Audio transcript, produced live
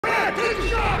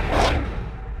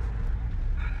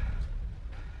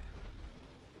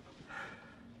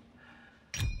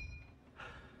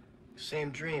same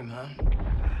dream, huh?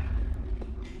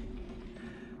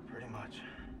 Pretty much.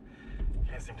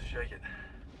 Can't seem to shake it.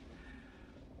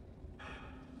 I'm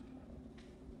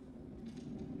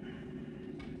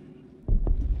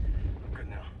good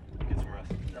now. Get some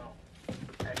rest. No.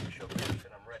 Actually, show Chris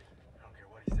that I'm ready. I don't care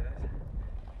what he says.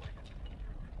 I'm waiting.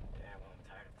 Yeah, well, I'm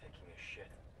tired of taking his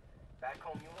shit. Back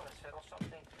home, you want to settle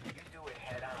something, you do it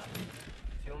head on.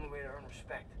 It's the only way to earn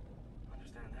respect.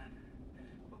 Understand that?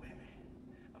 Believe me,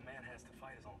 a man has to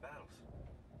fight his own battles.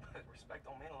 But respect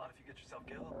don't mean a lot if you get yourself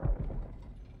killed.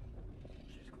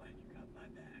 Just glad you got my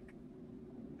back.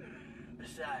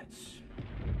 Besides,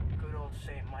 good old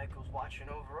St. Michael's watching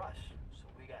over us, so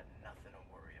we got nothing to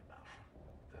worry about.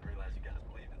 Didn't realize you guys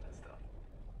believe in that stuff.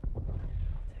 I'll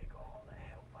take all the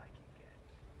help I can get.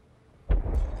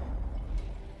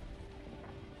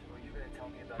 So are you gonna tell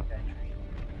me about that dream?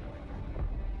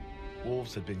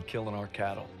 Wolves had been killing our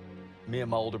cattle. Me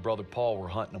and my older brother Paul were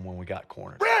hunting them when we got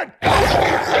cornered. Brad!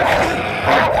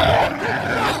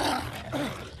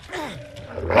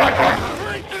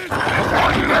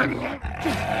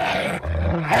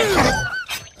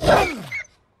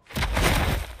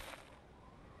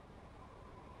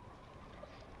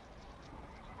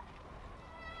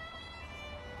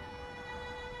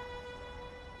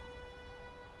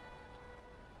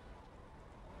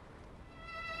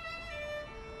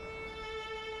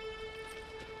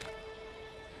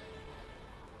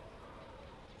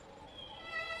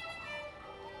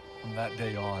 From that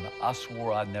day on, I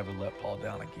swore I'd never let Paul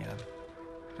down again.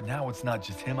 But now it's not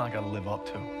just him I gotta live up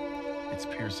to. It's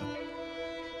Pearson.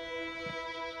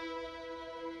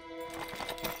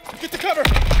 Get the cover!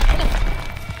 Come on!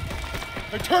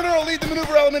 Now Turner will lead the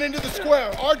maneuver element into the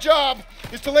square. Our job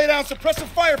is to lay down suppressive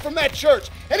fire from that church.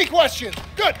 Any questions?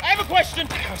 Good, I have a question!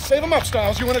 Save him up,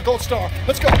 Styles. You win a gold star.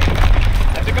 Let's go!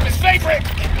 I think I'm his favorite!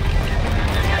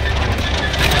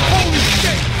 Holy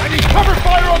shit! I need cover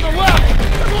fire on the left!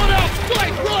 Everyone else,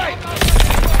 flank right!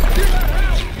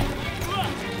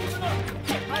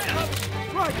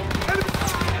 Right!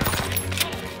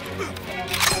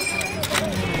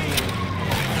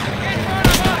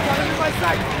 Enemy my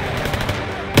sight!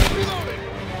 Reloading!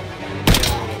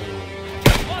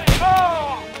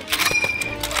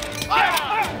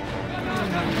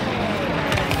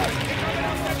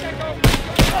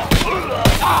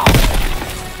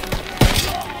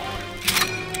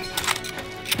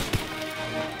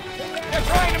 They're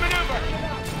trying to maneuver!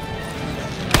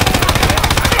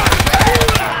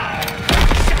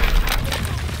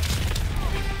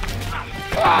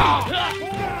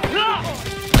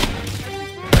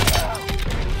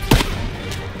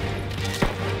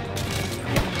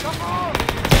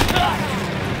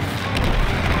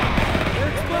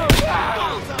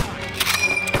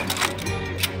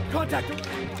 Contact!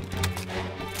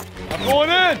 I'm going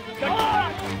in!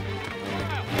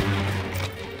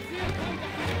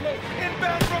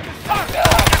 Inbound from the south!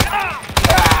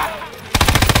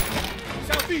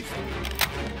 Southeast!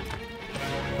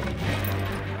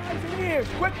 Engineers,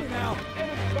 quickly now!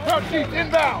 Southeast,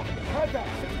 inbound! Contact,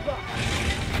 65.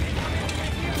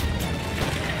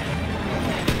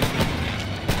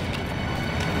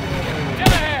 Get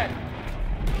ahead!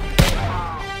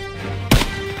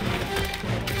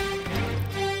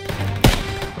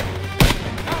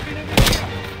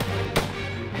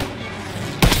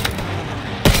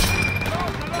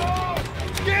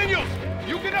 Daniels!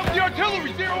 You get up the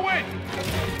artillery, zero in!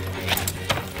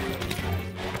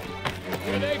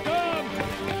 Here they come!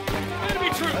 Enemy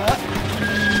troops!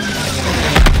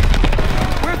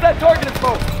 Where's that targeted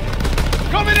post?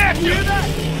 Coming at you! Hear that?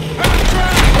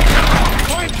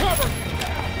 Find cover!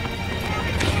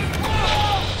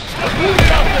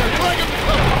 Wounded out there! Drag him to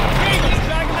cover! Daniels,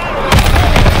 drag him out of there!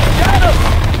 Got him!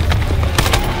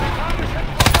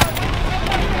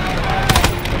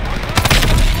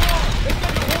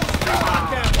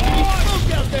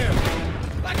 Out there!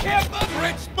 I can't bumper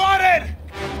it! Spotted!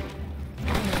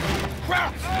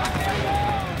 Crouch!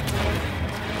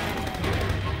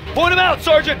 Point him out,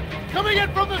 Sergeant! Coming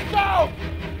in from the south!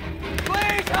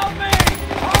 Please help me!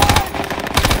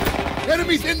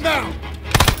 Enemies inbound!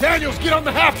 Daniels, get on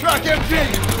the half-track MG!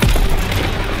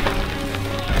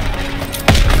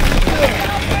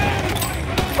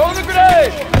 Throw the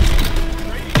grenade!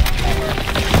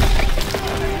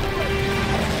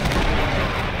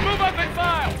 Move up and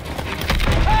file!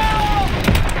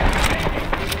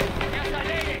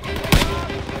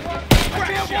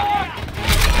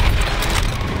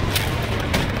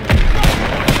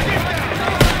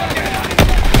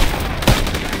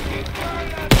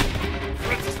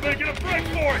 Fritz is making a break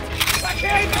for it! I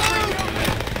can't move!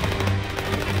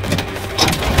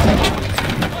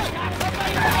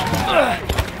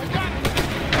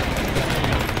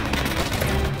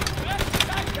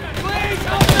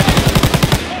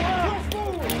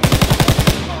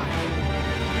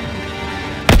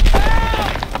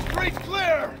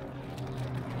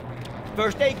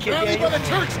 first aid kit, Rally Daniel. by the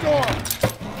church door!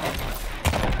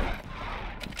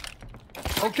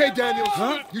 Okay, Daniels.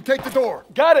 You take the door.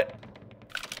 Got it.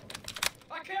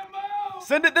 I can't move!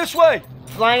 Send it this way.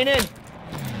 Flying in.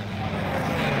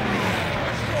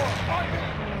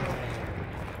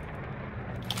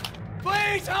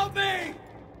 Please help me!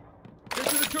 Get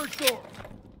to the church door.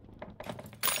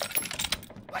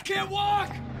 I can't walk!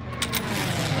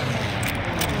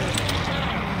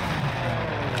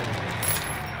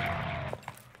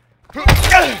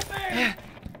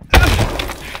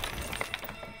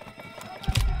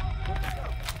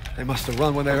 They must have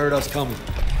run when they heard us coming.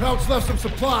 Krauts left some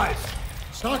supplies.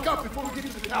 Stock up before we get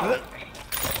into the tower.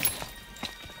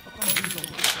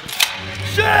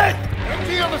 Shit!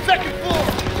 Empty on the second floor.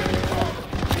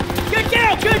 Get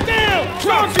down! Get down!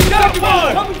 Trucks, you got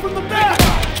one! Coming from the back!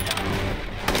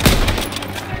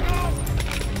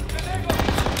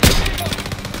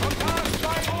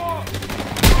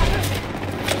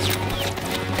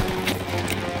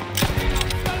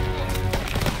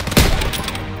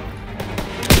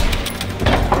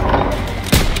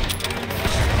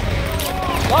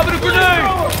 Lobbing a grenade!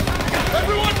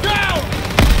 Everyone down!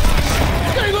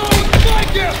 Stay low with the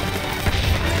blanket!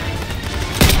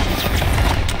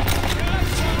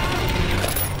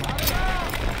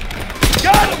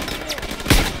 Got him!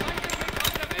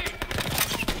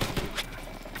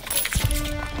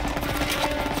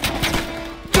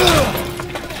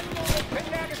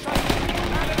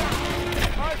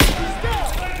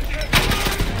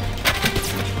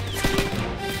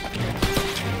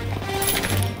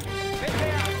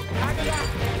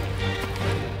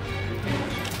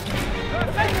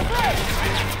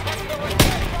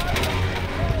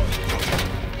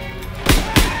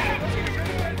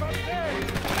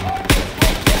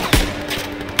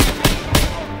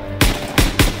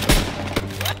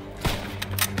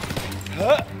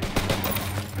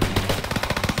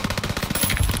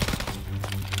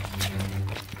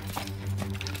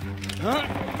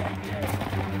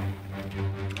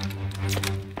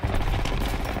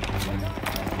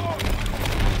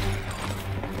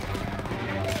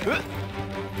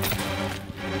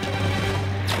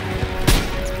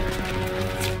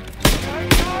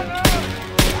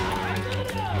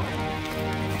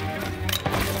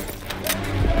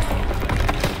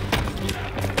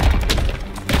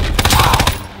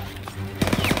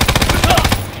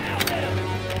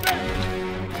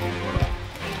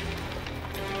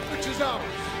 Which is ours?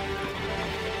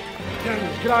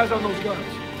 Daniels, get eyes on those guns.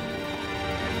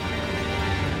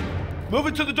 Move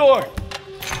it to the door.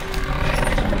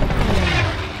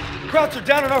 Krauts are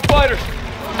down on our fighters.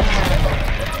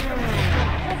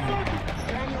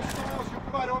 Daniel Stiles, you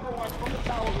provide overwatch from the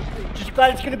tower with me. Just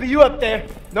glad it's gonna be you up there.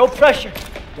 No pressure.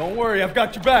 Don't worry, I've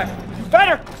got your back. You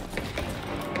better.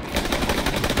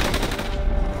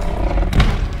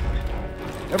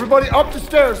 Everybody up the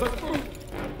stairs. Let's move.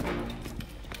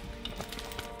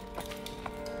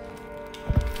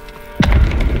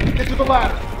 Get to the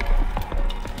ladder.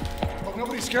 Hope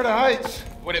nobody's scared of heights.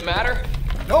 Would it matter?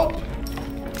 Nope.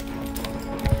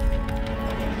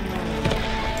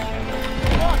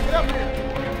 Come on, get up here.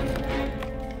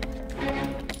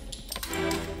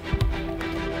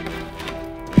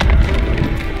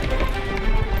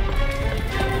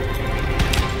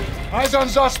 Eyes on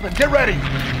Zussman. Get ready.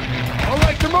 All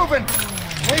right, they're moving.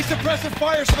 Lay suppressive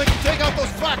fire so they can take out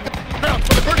those flak rounds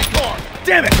for the burning car.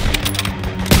 Damn it!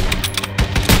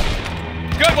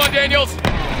 Good one, Daniels!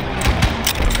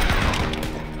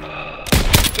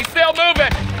 He's still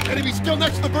moving! Enemy's still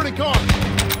next to the burning car.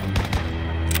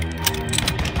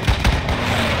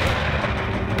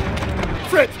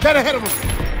 Fritz, get ahead of him.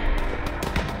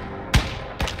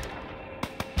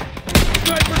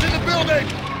 Snipers in the building.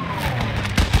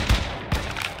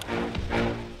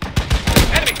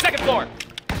 Enemy, second floor!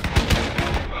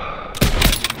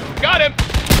 Got him!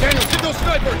 Daniel, get those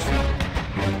snipers.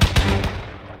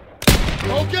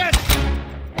 Focus.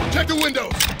 Check the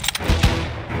windows.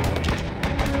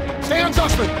 Stay on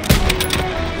Zussman.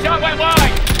 Shot went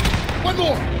wide! One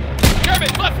more. German,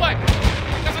 left flank!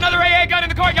 There's another AA gun in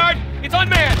the courtyard! It's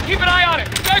unmanned! Keep an eye on it!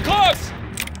 Stay close!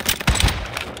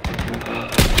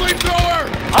 Flamethrower.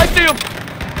 I see him!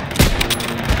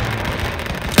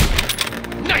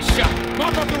 Nice shot!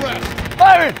 Knock off the rest.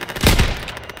 Firing!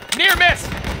 Near miss!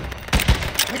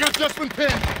 I got Zussman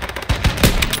pinned.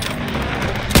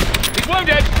 He's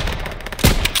wounded!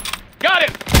 Got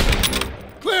him!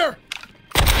 Clear.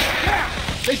 Yeah,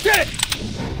 they did it.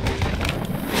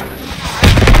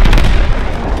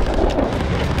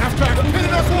 Half-track,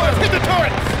 pinning us away. Hit the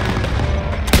turrets.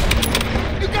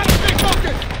 You gotta stay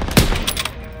focused.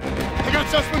 I got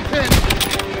Zussman pinned.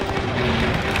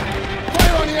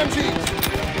 Fire on the MGs.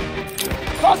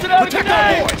 Protect our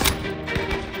boys!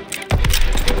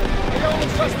 The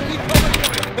element suspect need cover.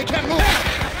 They can't move.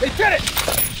 They did it!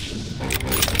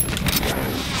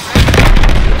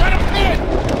 Let him pin!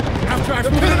 I'm trying to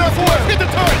pin enough boys. Hit the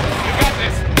turret! You got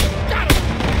this. Got him!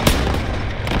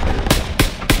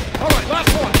 All right,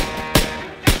 last one.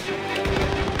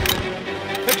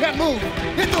 They can't move.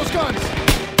 Hit those guns.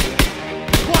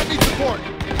 Squad needs support.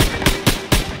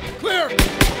 Clear!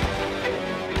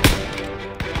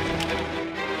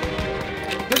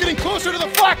 They're getting closer to the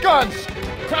flak guns!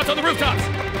 Crowds on the rooftops.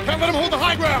 Can't let them hold the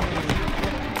high ground!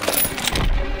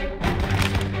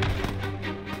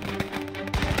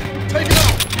 Take it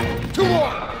out! 2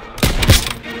 more!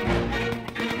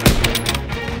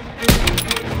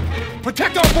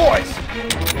 Protect our boys!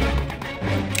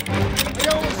 The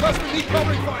element suspect need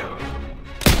covering fire!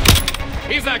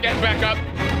 He's not getting back up.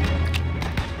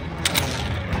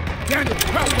 Daniel,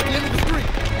 crouch at the end of the street!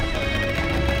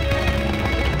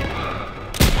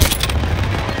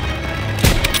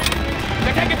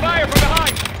 They're taking fire from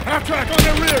behind. Half-track on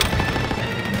their rear!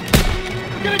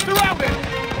 We're getting surrounded!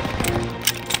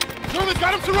 German's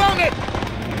got him surrounded!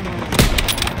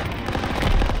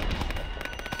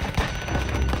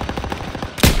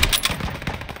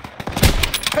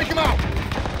 Take him out!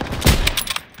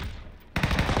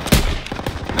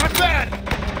 Not bad!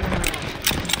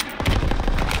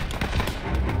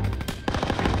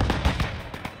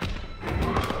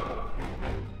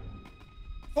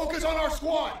 Focus on our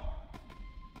squad!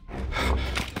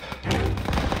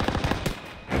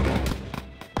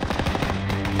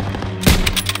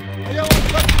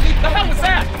 The hell was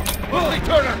that? Willie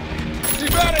Turner!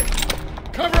 Keep at it!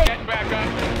 Cover up! Getting back up.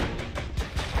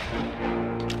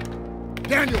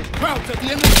 Daniel, crouch at the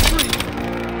end of the street!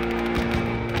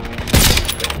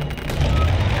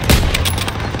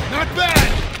 Not bad!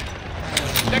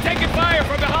 They're taking fire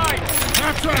from behind.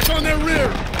 Half-track on their rear!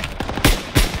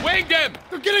 Winged him.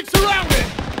 They're getting surrounded!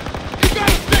 You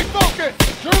gotta stay focused!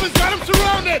 German's got him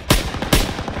surrounded!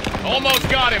 Almost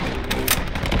got him.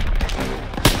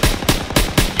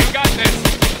 You got this.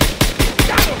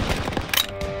 Got him!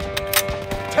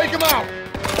 Take him out!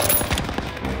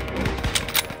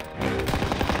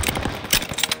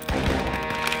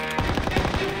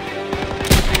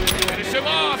 Finish him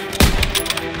off.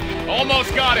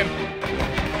 Almost got him.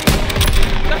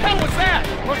 The hell was that?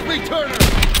 Must be Turner!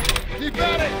 Keep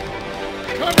at it!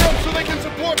 Cover them so they can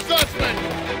support Sussman!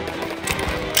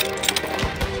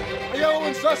 AO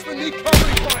and Sussman need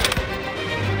covering fire!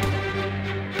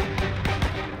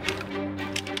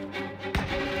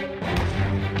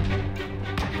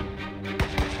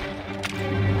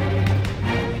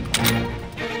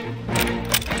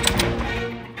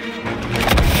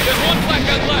 There's one flat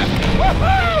gun left.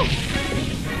 Woohoo!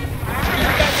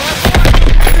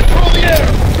 Control the air!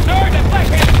 Start that flat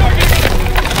gun.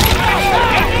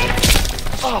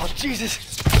 Oh, Jesus.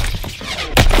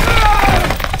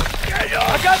 I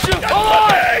got you. Hold on.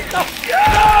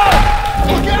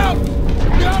 Look out!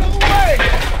 Get out of the way!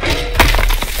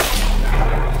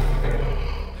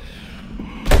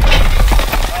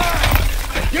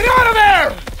 Get out of there!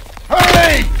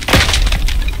 Hurry!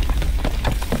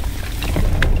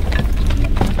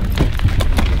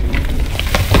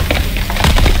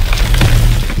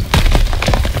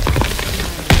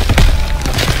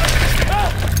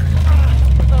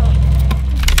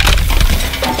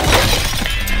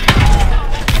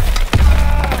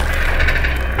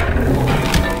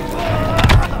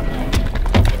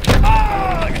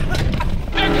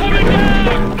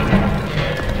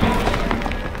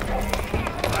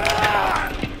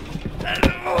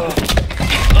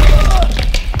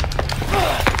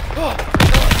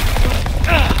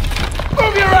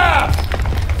 Move your ass!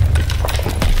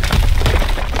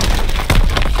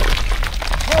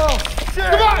 Oh,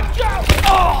 shit! Come on, go!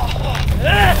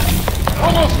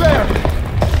 Almost there!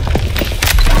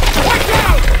 Watch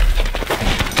out!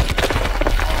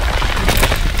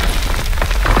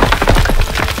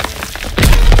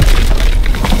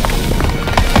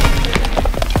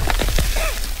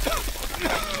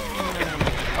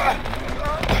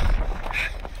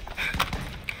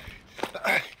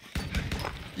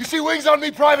 You see wings on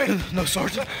me, Private? No,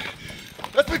 Sergeant.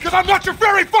 That's because I'm not your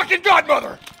fairy fucking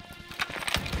godmother!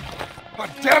 God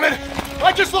damn it!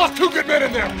 I just lost 2 good men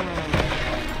in there!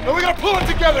 Now we gotta pull it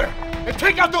together and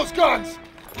take out those guns!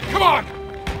 Come on!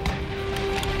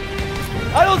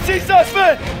 I don't see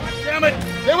Sussman. Damn it!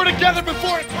 They were together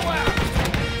before it collapsed!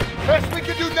 Best we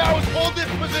can do now is hold this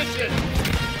position!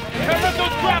 Can't let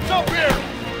those traps up here!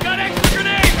 Got extra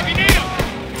grenades if you need them.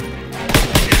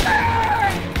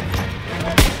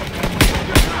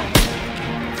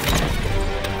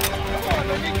 Come on,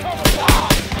 they need cover!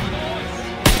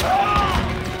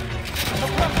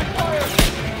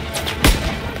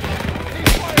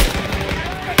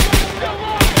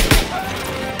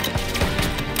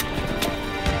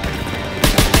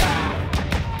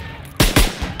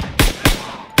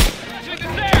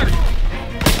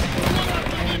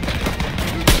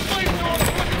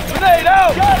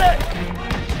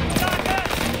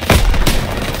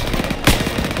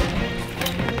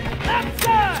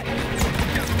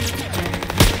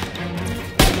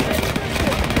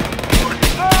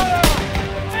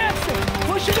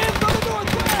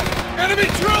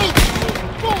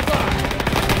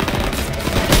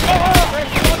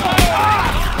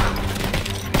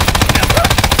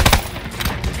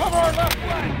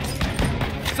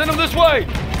 Send them this way!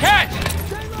 Catch!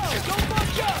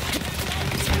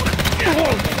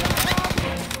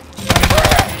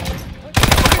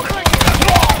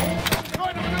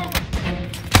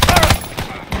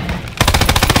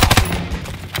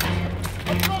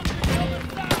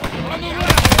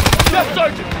 Yes,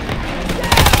 Sergeant!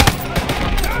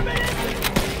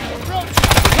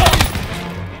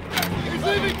 He's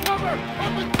leaving cover!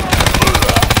 Up and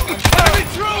through! Enemy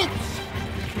troops!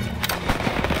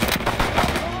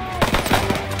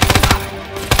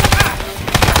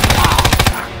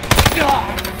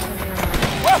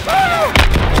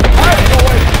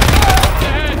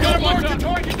 Gotta mark the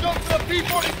target, go for the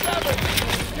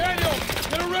P-47! Daniel,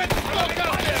 get a red smoke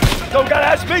out there! Don't gotta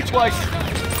ask me twice!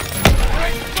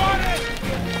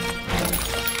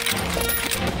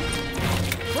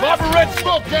 Drop a red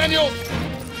smoke, Daniel!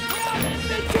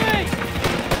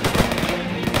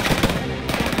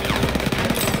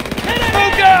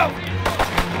 Smoke out!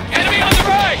 Enemy on the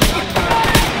right!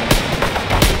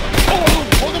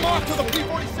 Hold them off till the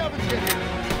P-47's get here!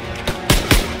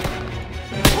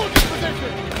 Hold your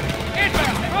position!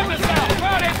 Inbound! From the south!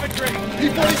 Ground infantry!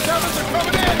 P-47s are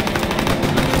coming in!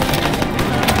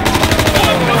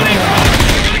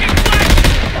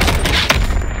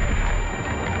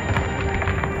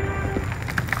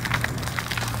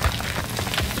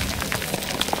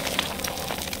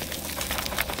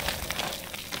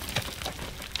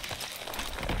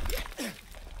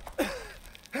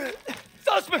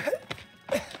 Suspect!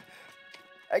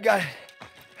 I got it.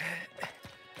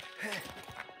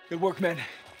 Good work, men.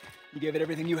 You gave it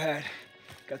everything you had.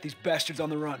 Got these bastards on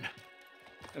the run.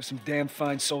 That was some damn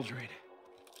fine soldiering.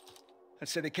 I'd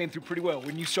say they came through pretty well,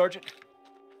 wouldn't you, Sergeant?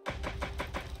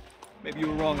 Maybe you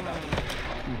were wrong about it.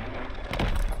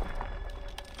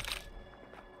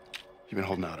 You've been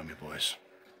holding out on me, boys.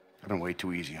 I've been way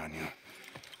too easy on you.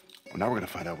 Well, now we're gonna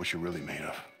find out what you're really made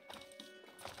of.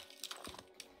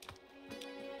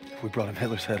 We brought him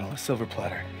Hitler's head on a silver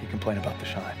platter. He'd complain about the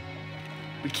shine.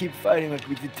 We keep fighting like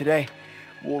we did today,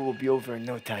 war will be over in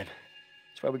no time.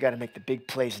 That's why we gotta make the big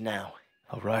plays now.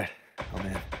 All right, I'm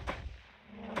in.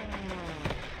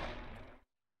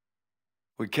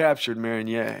 We captured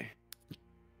Marigny.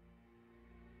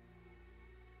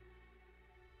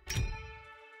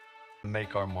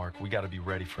 Make our mark. We gotta be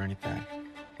ready for anything.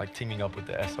 Like teaming up with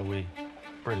the SOE,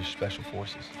 British Special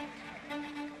Forces.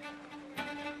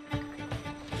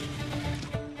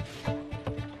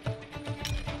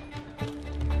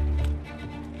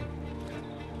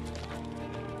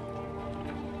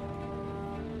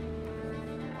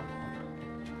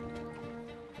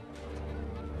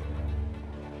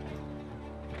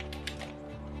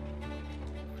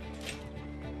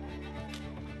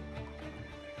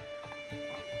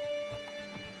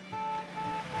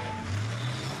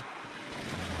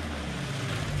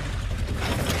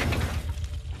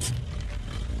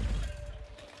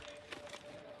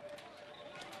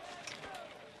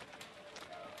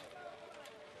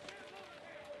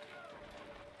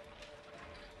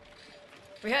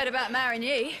 We heard about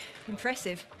Marigny.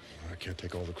 Impressive. I can't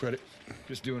take all the credit.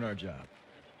 Just doing our job.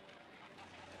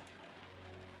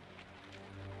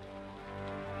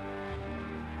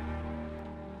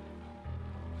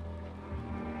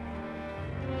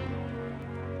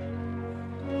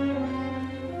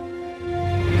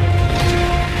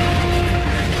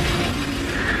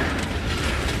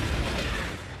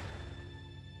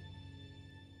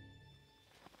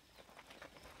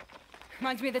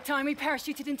 Reminds me of the time we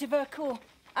parachuted into Vercors.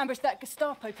 Ambushed that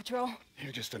Gestapo patrol.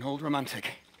 You're just an old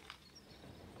romantic.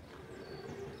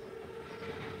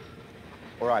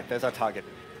 All right, there's our target.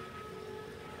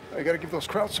 I gotta give those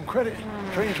Krauts some credit.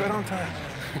 Train's right on time.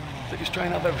 Thickest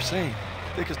train I've ever seen.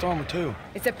 Thickest armor, too.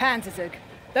 It's a Panzerzug.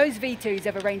 Those V2s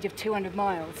have a range of 200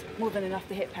 miles, more than enough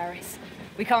to hit Paris.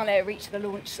 We can't let it reach the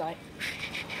launch site.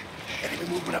 Enemy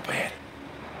movement up ahead.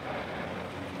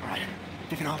 All right,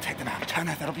 Dick and I'll take them out.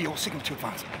 Turner, that'll be your signal to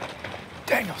advance.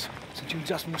 Daniels! Since you and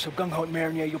Zussman were so gung-ho at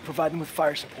Marigny, you'll provide them with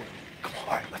fire support. Come on,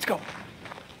 all right, let's go.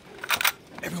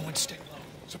 Everyone stay low.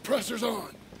 Suppressors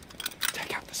on.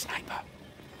 Take out the sniper.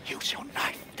 Use your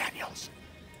knife, Daniels.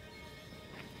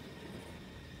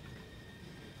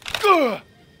 Ugh!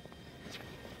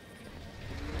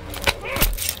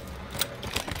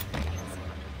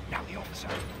 Now the officer.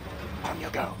 On you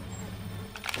go.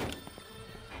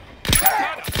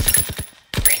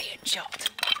 Brilliant shot.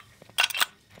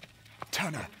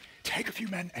 Turner, take a few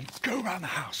men and go around the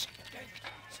house.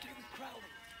 Stay with Crowley.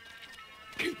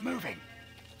 Keep moving.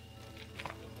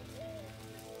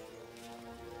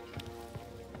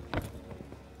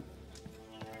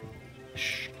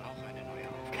 Shh,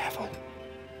 careful.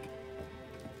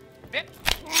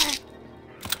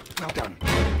 Well done.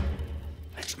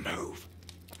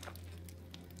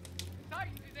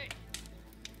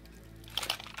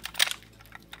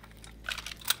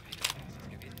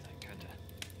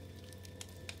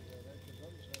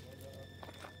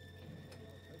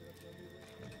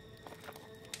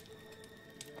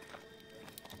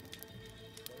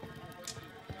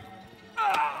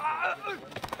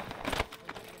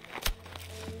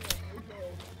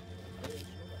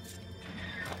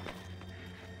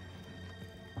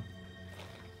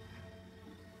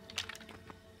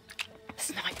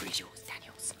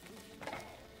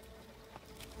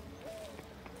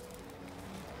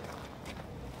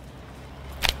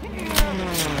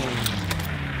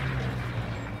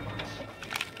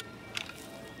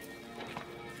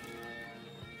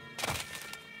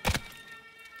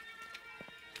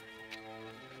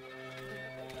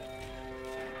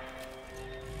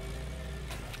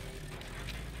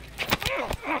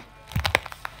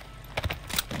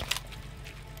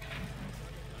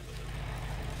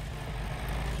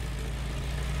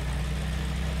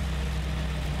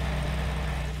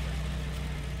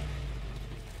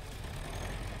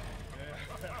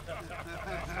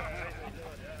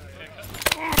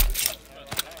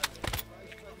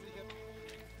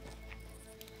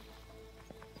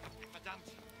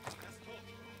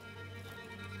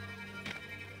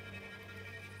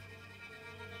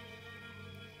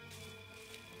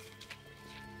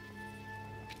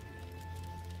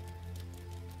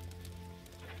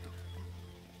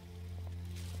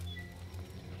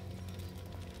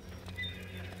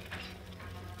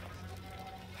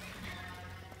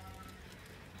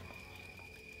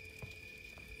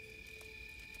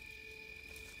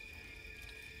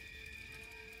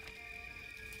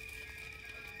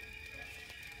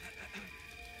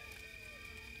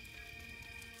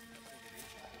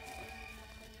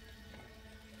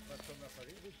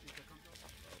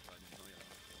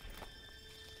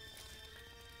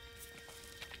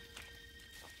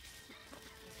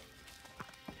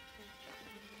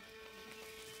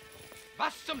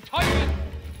 Was zum Teufel?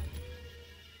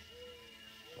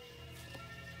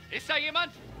 Ist da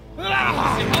jemand?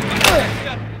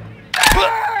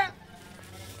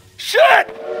 Shit!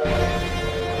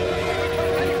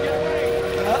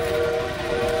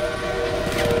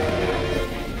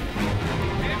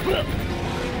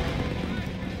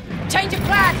 Change of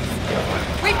plans!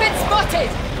 We've been spotted!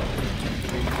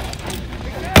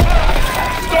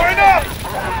 Storing up!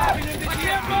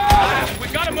 We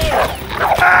gotta move!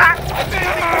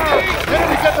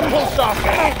 Enemies at the post office!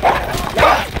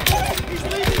 He's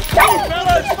leaving!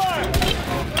 Fellas!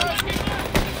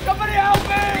 Somebody help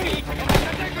me!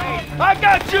 I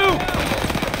got you!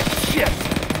 Shit!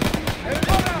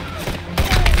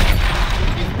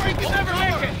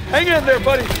 Hang in there,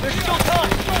 buddy. There's still time.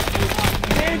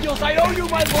 Daniels, I owe you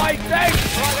my life.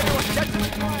 Thanks. All right, everyone, get to the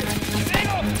car.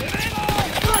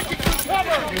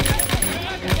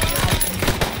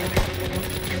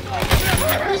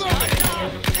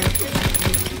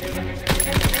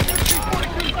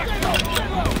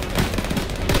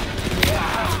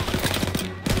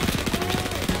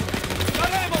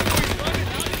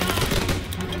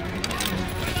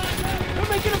 We're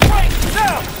making a break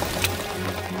now.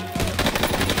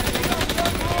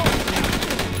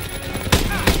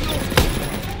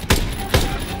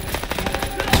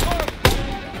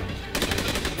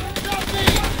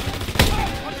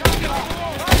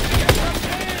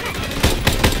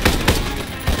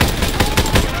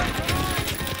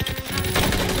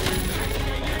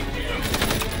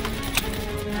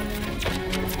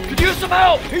 Could use some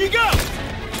help. Here you go.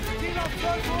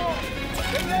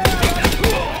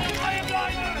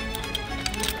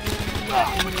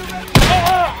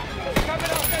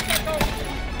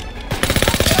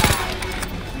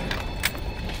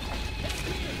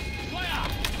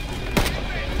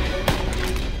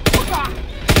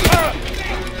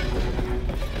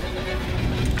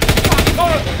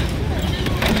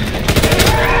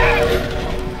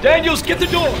 Daniels, get the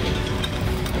door!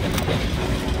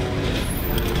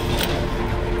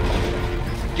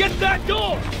 Get that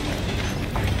door!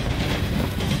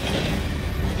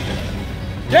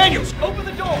 Daniels, open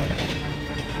the door!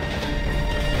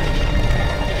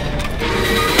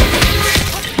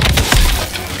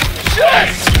 Shit!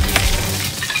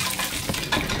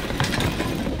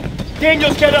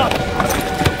 Daniels, get up!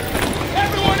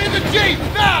 Everyone in the Jeep,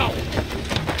 now!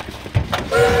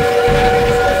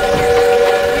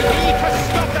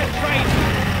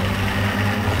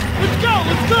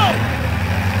 Let's go!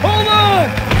 Hold on!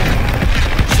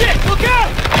 Shit, look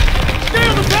out! Stay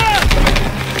on the path!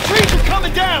 Trees are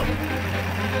coming down!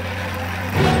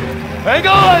 Hang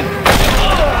on!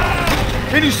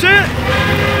 Can you see it?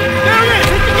 There it is!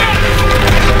 Hit the gas!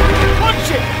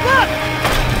 Punch it! Left!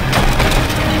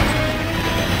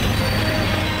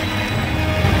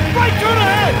 Right turn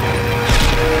ahead!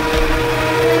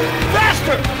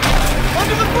 Faster!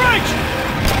 Under the bridge!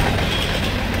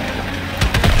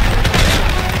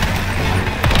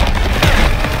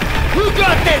 Who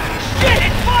got this? Shit!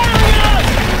 It's firing at us!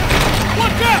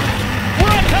 Watch out!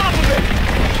 We're on top of it!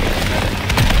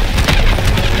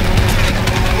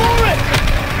 Move it!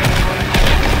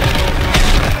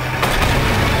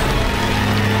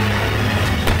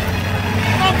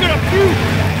 I'm gonna puke!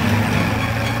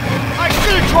 I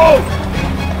should've drove!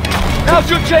 Now's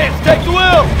your chance! Take the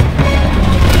wheel!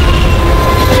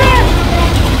 Shit!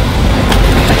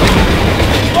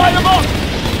 Light him up!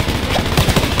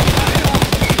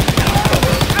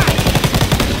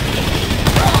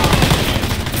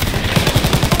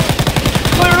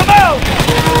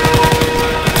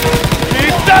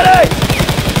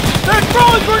 They're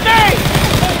throwing grenades!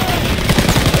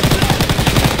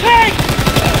 Tank!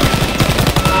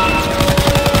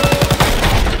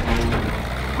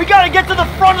 We gotta get to the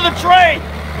front of the train!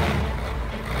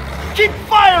 Keep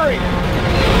firing!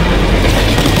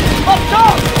 Up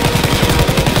top!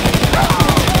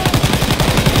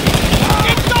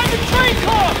 Inside the train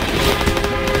car!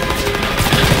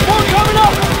 More coming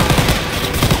up!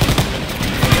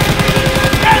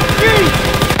 SG!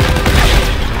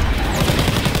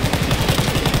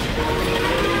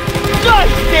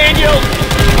 Nice, Daniel!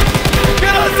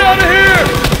 Get us out of here!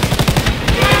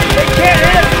 They can't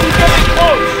hit us! We're getting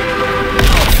close!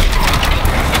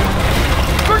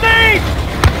 Grenade!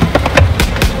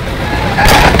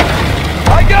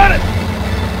 I got it!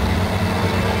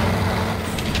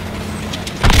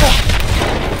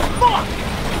 Fuck!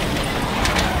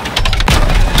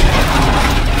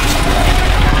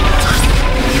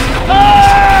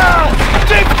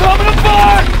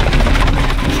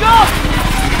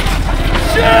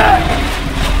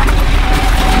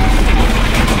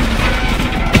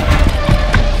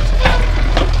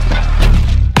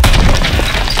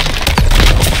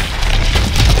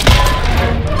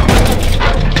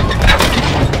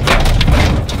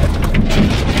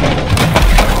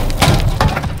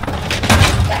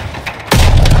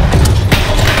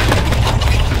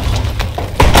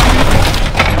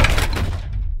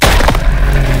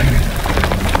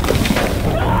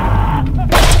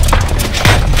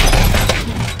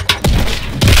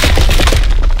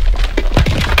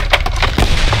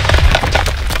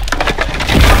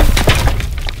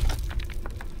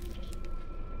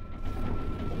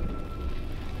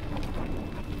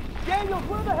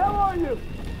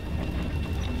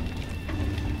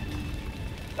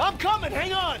 coming!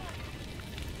 Hang on!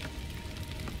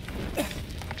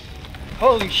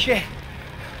 Holy shit.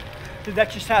 Did that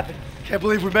just happen? Can't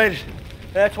believe we made it.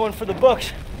 That's one for the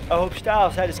books. I hope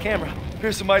Styles had his camera.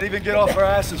 Pearson might even get off our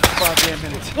asses for 5 damn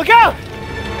minutes. Look out!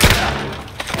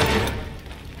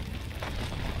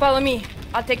 Follow me.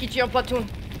 I'll take you to your platoon.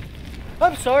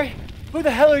 I'm sorry. Who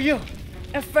the hell are you?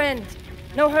 A friend.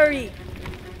 No hurry.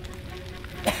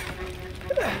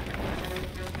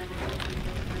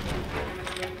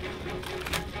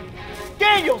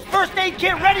 Daniels, first aid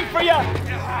kit ready for you!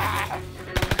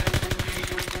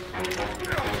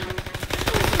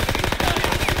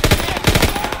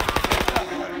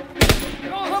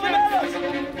 Coming at us!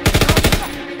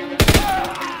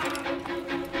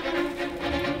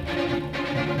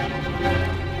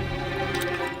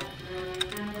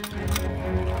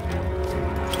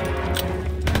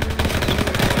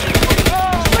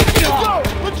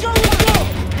 Let's go!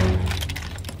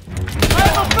 I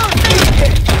have a first aid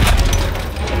kit!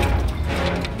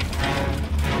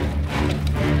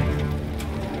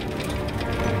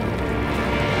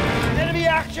 Enemy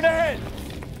action ahead!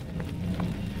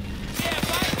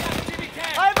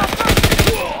 I have a first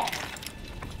aid!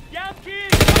 Down,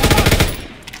 kid!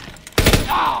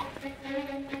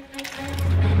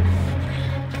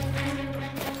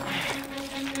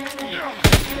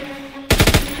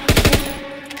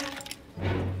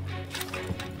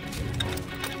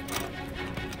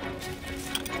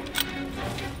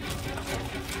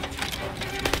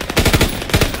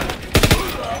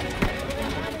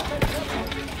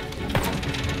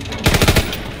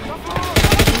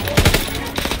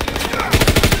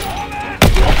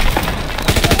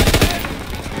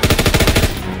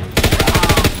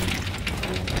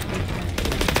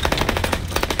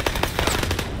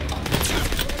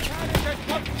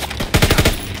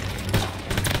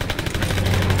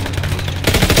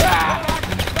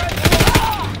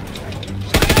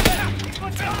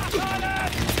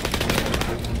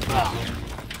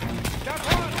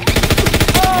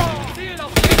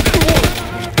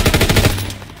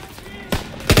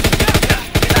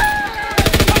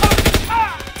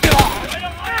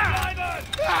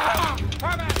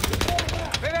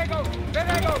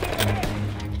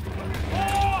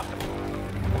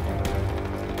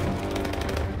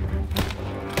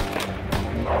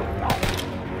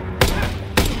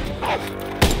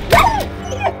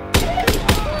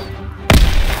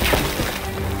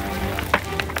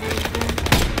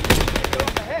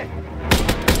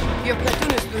 Your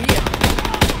platoon is through here.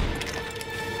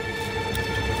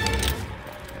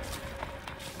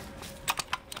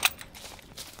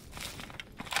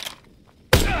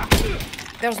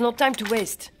 There's no time to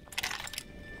waste.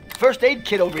 First aid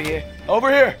kit over here.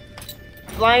 Over here.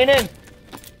 Flying in.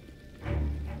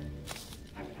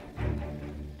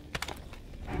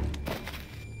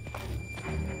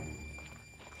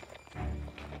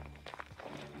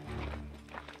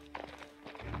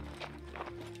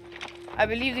 I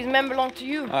believe these men belong to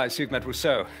you. I see you've met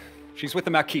Rousseau. She's with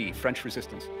the Marquis, French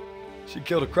resistance. She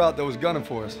killed a crowd that was gunning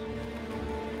for us.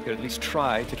 You could at least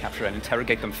try to capture and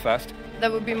interrogate them first.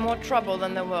 That would be more trouble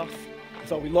than they're worth. I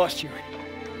thought we lost you.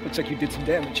 Looks like you did some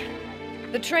damage.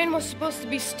 The train was supposed to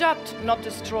be stopped, not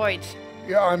destroyed.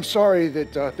 Yeah, I'm sorry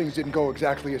that things didn't go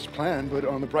exactly as planned, but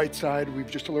on the bright side, we've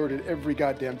just alerted every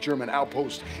goddamn German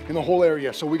outpost in the whole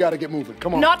area, so we gotta get moving.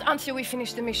 Come on. Not until we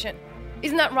finish the mission.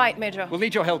 Isn't that right, Major? We'll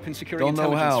need your help in securing Don't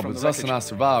know intelligence how, from but the Zuss wreckage. and I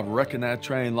survived wrecking that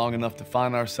train long enough to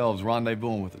find ourselves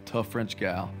rendezvousing with a tough French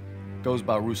gal. Goes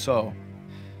by Rousseau.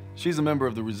 She's a member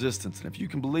of the resistance, and if you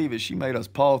can believe it, she made us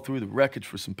paw through the wreckage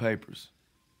for some papers.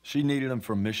 She needed them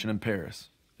for a mission in Paris,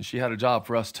 and she had a job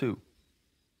for us too.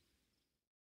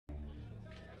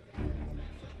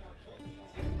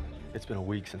 It's been a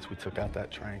week since we took out that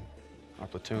train. Our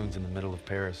platoon's in the middle of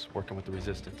Paris, working with the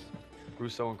resistance.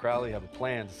 Rousseau and Crowley have a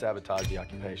plan to sabotage the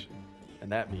occupation,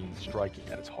 and that means striking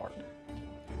at its heart.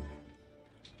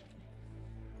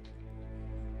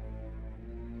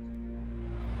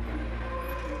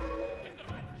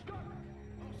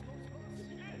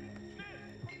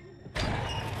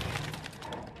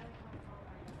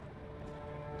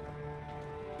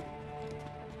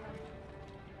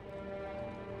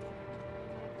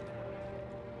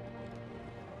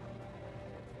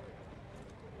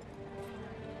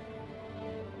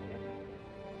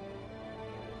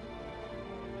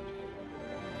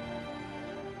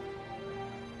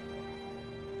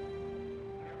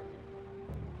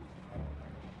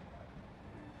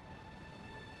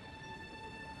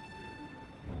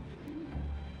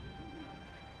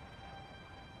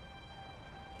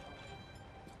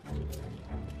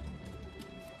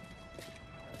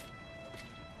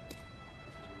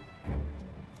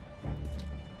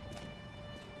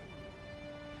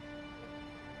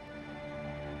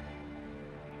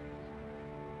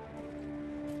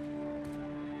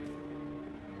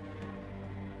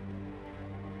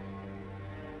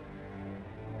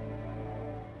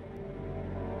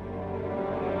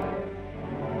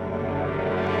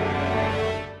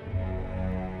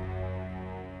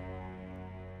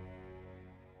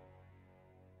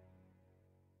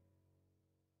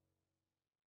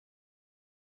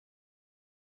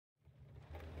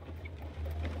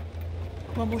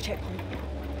 One more checkpoint.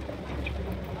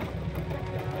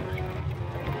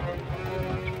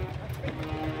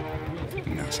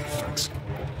 Nosy fucks.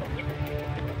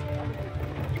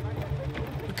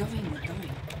 We're going.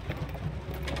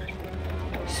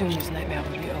 Soon this nightmare will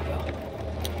be over.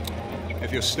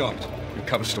 If you're stopped, your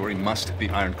cover story must be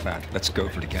ironclad. Let's go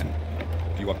for it again.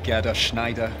 You are Gerda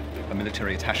Schneider, a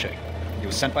military attaché. You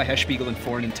were sent by Herr Spiegel and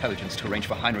Foreign Intelligence to arrange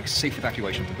for Heinrich's safe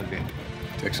evacuation to Berlin.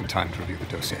 Take some time to review the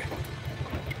dossier.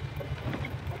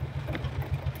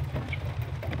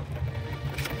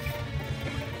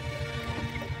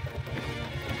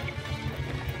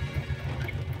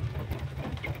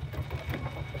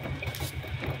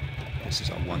 This is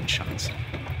our one chance.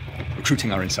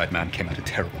 Recruiting our inside man came at a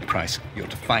terrible price. You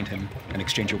ought to find him and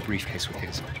exchange your briefcase with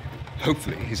his.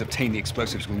 Hopefully, he's obtained the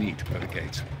explosives we'll need to blow the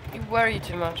gates. You worry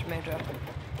too much, Major.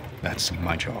 That's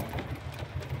my job.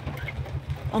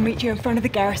 I'll meet you in front of the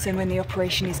garrison when the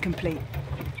operation is complete.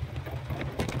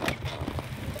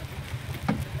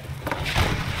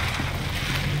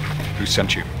 Who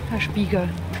sent you? Herr Spiegel.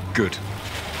 Good.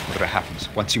 Whatever happens,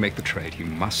 once you make the trade, you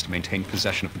must maintain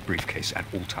possession of the briefcase at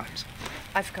all times.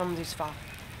 I've come this far.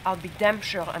 I'll be damn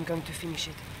sure I'm going to finish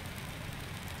it.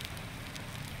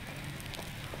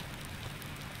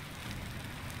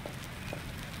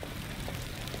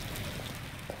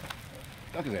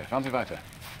 Danke sehr. Fahren Sie weiter.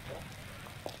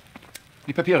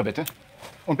 Die Papiere bitte.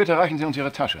 Und bitte reichen Sie uns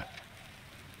Ihre Tasche.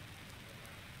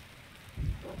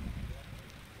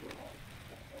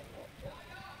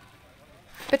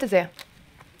 Bitte sehr.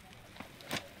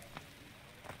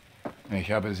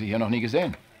 Ich habe Sie hier noch nie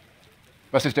gesehen.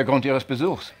 Was ist der Grund Ihres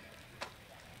Besuchs?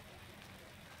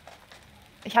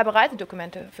 Ich habe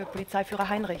Reisedokumente für Polizeiführer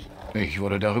Heinrich. Ich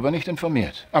wurde darüber nicht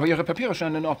informiert. Aber Ihre Papiere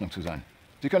scheinen in Ordnung zu sein.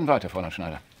 Sie können weiter, Fräulein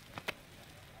Schneider.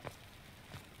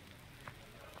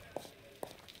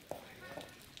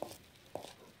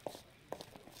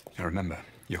 Now remember,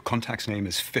 your contact's name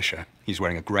is Fisher. He's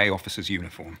wearing a grey officer's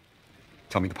uniform.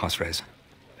 Tell me the passphrase.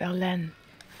 Berlin.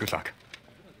 Good luck.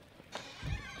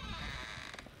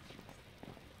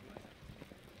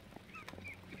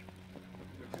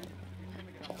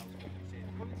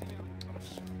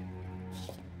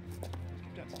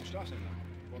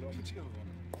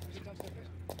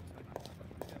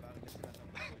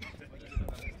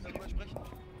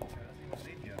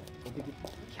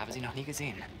 Ich habe sie noch nie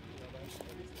gesehen.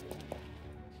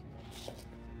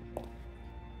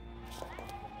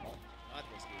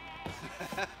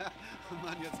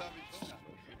 Mann, jetzt habe ich Hunger.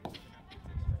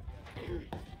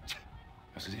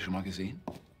 Hast du sie schon mal gesehen?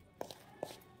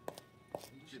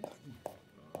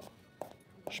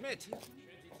 Schmidt!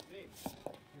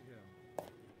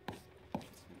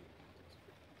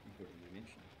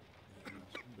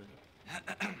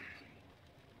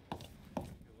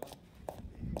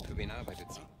 Für wen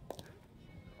arbeitet sie?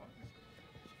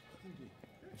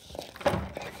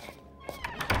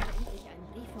 Endlich einen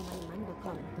Brief von meinem Mann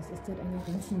bekommen. Das ist seit einer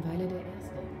ganzen Weile der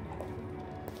erste.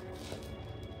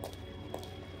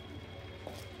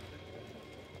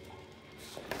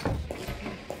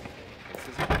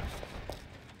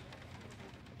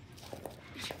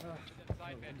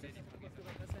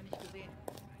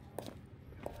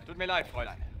 Tut mir leid,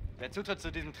 Fräulein. Der Zutritt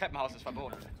zu diesem Treppenhaus ist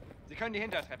verboten. Sie können die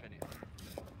Hintertreppe nehmen.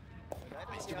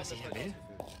 Weißt du, was sie hier will?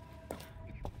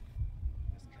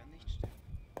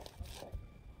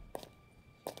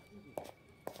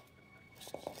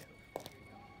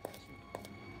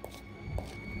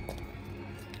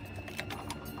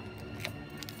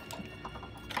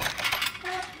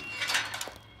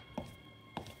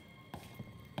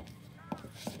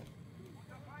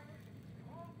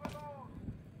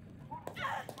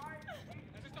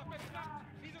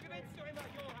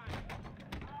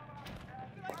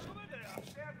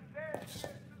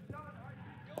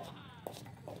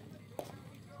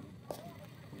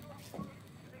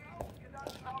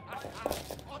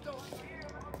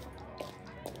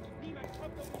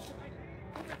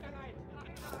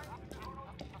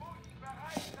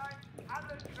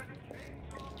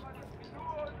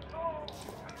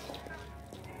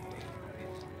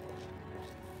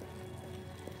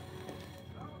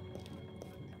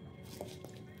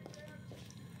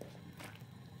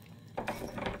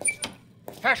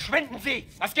 Verschwinden Sie!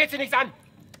 Das geht Sie nichts an!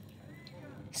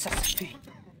 Ça suffit.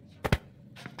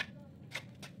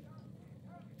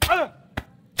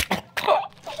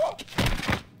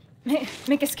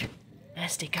 Mais qu'est-ce que...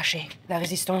 Restez cachés. La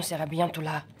résistance sera bientôt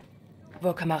là.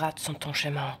 Vos camarades sont en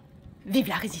chemin. Vive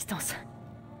la résistance!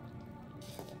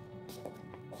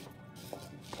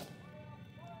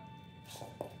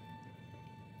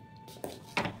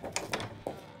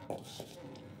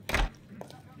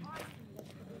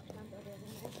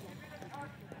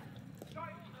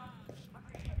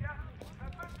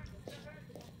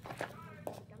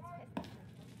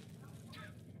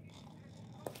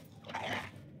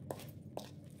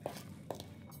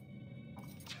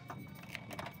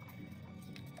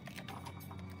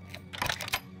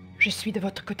 Je suis de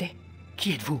votre côté.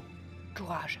 Qui êtes-vous?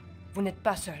 Courage. Vous n'êtes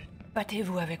pas seul.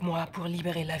 Battez-vous avec moi pour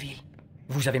libérer la ville.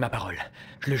 Vous avez ma parole,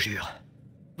 je le jure.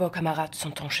 Vos camarades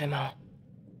sont en chemin.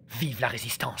 Vive la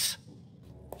résistance.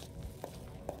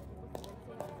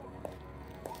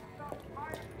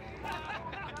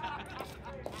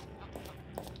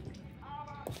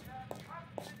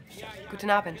 Guten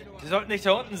Abend. Sie sollten nicht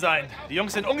da unten sein. Die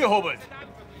Jungs sind umgehobelt.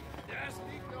 Das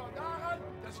liegt nur daran,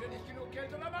 dass wir nicht genug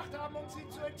Geld oder Macht haben, um sie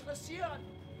zu interessieren.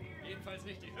 Jedenfalls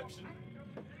nicht die Hübschen.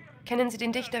 Kennen Sie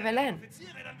den Dichter Verlaine?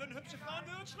 Dann würden hübsche Frauen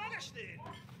wie uns Schlange stehen.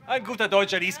 Ein guter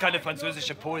Deutscher liest keine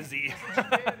französische Poesie.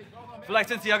 Vielleicht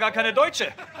sind Sie ja gar keine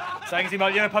Deutsche. Zeigen Sie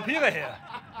mal Ihre Papiere her.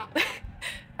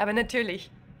 Aber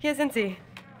natürlich. Hier sind sie.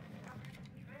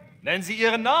 Nennen Sie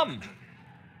Ihren Namen.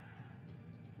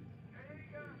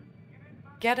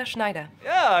 Gerda Schneider.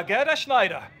 Ja, Gerda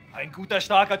Schneider. Ein guter,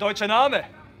 starker deutscher Name.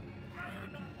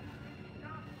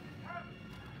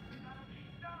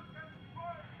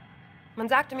 Man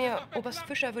sagte mir, Oberst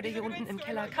Fischer würde hier unten im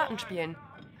Keller Karten spielen.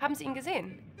 Haben Sie ihn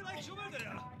gesehen?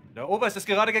 Der Oberst ist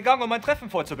gerade gegangen, um ein Treffen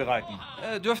vorzubereiten.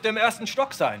 Er dürfte im ersten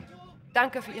Stock sein.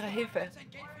 Danke für Ihre Hilfe.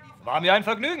 War mir ein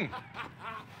Vergnügen.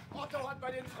 Otto hat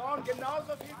bei den Frauen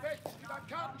genauso viel Pech wie beim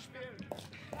Kartenspielen.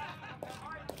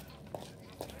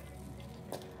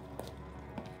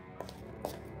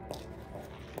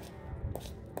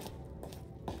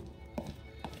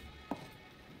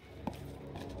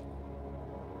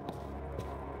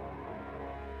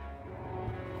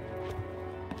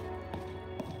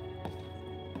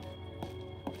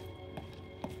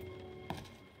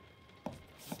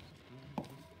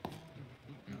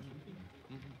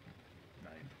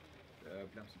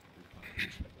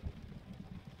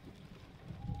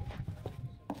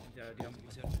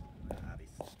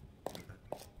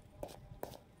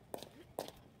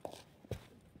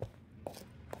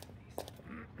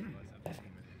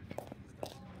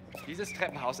 Dieses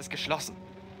Treppenhaus ist geschlossen.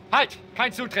 Halt!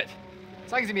 Kein Zutritt!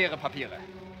 Zeigen Sie mir Ihre Papiere.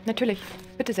 Natürlich.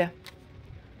 Bitte sehr.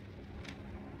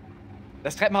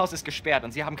 Das Treppenhaus ist gesperrt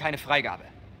und Sie haben keine Freigabe.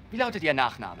 Wie lautet Ihr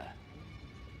Nachname?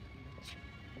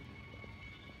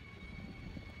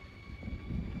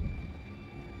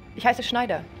 Ich heiße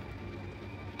Schneider.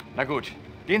 Na gut,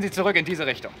 gehen Sie zurück in diese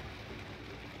Richtung.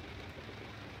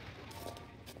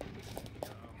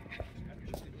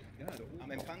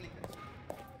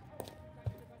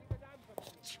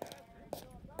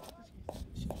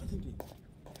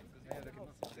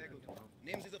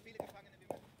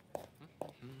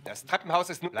 Das Treppenhaus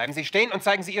ist nun... Bleiben Sie stehen und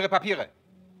zeigen Sie Ihre Papiere.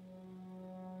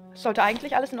 Sollte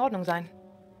eigentlich alles in Ordnung sein.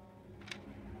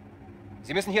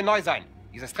 Sie müssen hier neu sein.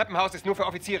 Dieses Treppenhaus ist nur für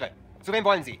Offiziere. Zu wem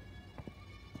wollen Sie?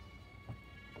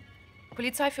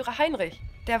 Polizeiführer Heinrich.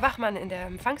 Der Wachmann in der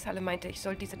Empfangshalle meinte, ich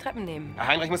soll diese Treppen nehmen. Herr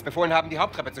Heinrich muss befohlen haben, die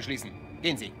Haupttreppe zu schließen.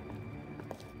 Gehen Sie.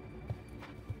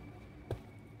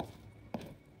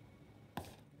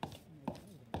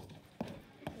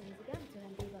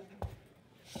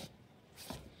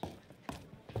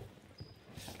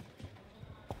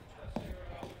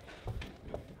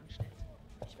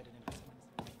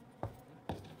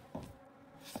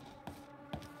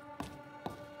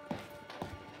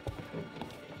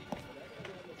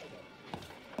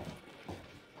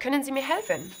 Können Sie mir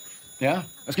helfen? Ja,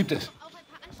 was gibt es? Auch ein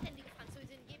paar anständige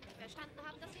Französinnen geben, die verstanden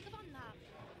haben, dass wir gewonnen haben.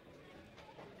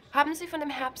 Haben Sie von dem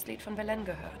Herbstlied von Verlaine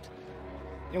gehört?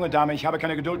 Junge Dame, ich habe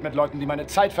keine Geduld mit Leuten, die meine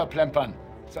Zeit verplempern.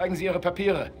 Zeigen Sie Ihre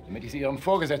Papiere, damit ich sie Ihrem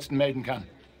Vorgesetzten melden kann.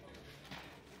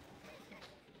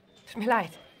 Tut mir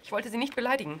leid. Ich wollte Sie nicht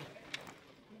beleidigen.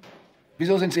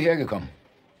 Wieso sind Sie hergekommen?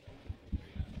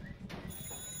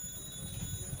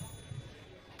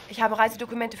 Ich habe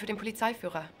Reisedokumente für den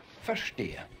Polizeiführer.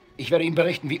 Verstehe. Ich werde ihm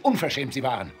berichten, wie unverschämt Sie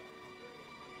waren.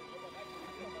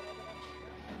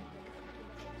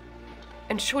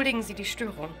 Entschuldigen Sie die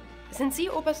Störung. Sind Sie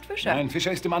Oberst Fischer? Nein,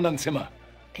 Fischer ist im anderen Zimmer.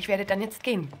 Ich werde dann jetzt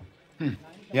gehen.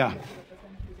 Ja.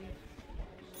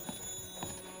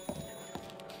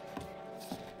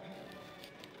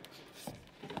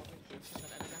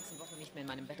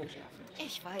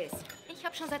 Ich weiß. Ich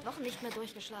habe schon seit Wochen nicht mehr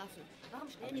durchgeschlafen. Warum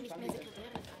stellen die nicht mehr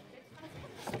Sekretärin ein?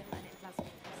 Eine Entlassung.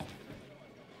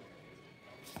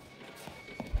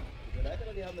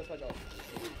 Die haben das falsch auf.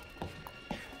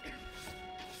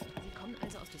 Sie kommen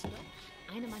also aus Düsseldorf?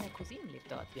 Eine meiner Cousinen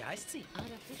lebt dort. Wie heißt sie? Ada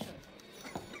Fischer.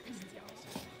 Wissen Sie aus?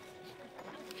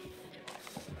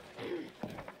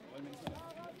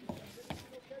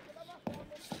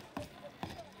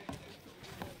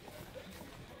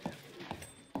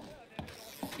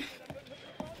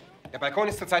 Der Balkon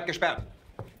ist zurzeit gesperrt.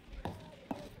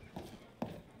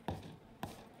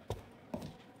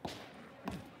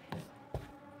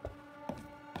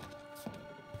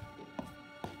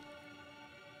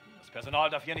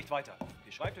 darf hier nicht weiter.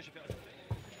 Die Schreibtische für...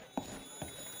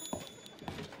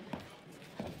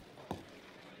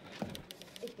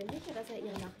 Ich bin sicher, dass er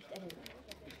Ihre Nachricht erhält.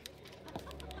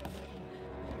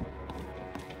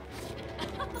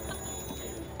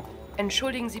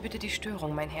 Entschuldigen Sie bitte die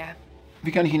Störung, mein Herr.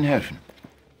 Wie kann ich Ihnen helfen?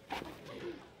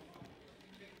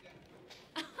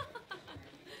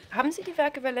 Haben Sie die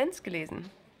Werke Valenz gelesen?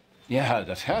 Ja,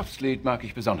 das Herbstlied mag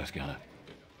ich besonders gerne.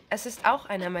 Es ist auch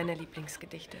einer meiner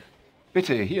Lieblingsgedichte.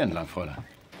 Bitte, hier entlang, Fräulein.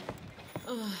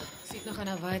 Oh, sieht nach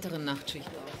einer weiteren Nachtschicht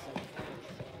aus.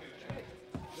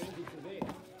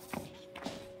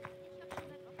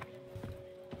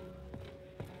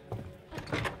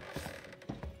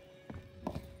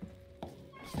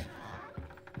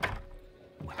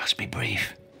 We must be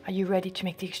brief. Are you ready to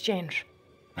make the exchange?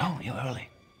 No, you're early.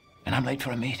 And I'm late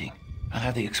for a meeting. I'll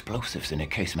have the explosives in a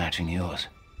case matching yours.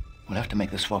 We'll have to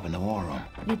make the swap in the war room.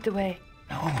 Lead the way.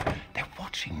 No, they're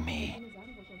watching me.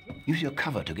 Use your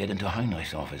cover to get into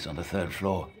Heinrich's office on the 3rd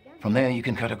floor. From there, you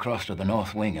can cut across to the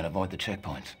north wing and avoid the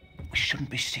checkpoints. We shouldn't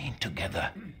be seen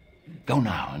together. Go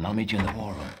now, and I'll meet you in the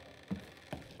war room.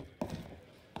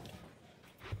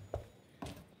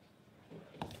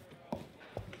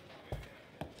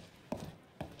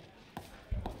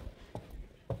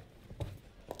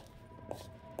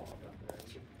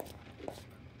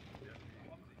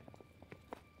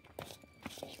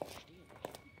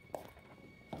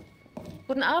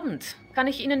 Guten Abend. Kann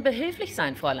ich Ihnen behilflich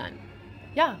sein, Fräulein?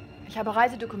 Ja, ich habe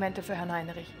Reisedokumente für Herrn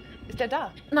Heinrich. Ist er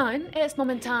da? Nein, er ist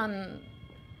momentan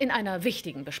in einer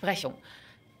wichtigen Besprechung.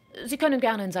 Sie können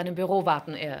gerne in seinem Büro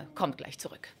warten. Er kommt gleich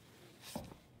zurück.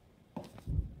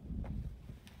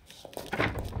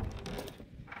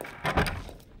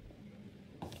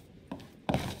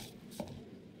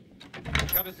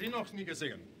 Ich habe Sie noch nie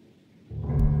gesehen.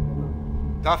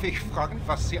 Darf ich fragen,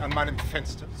 was Sie an meinem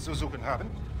Fenster zu suchen haben?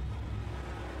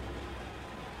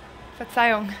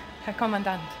 Verzeihung, Herr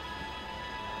Kommandant.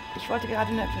 Ich wollte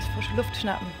gerade nur etwas frische Luft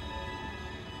schnappen.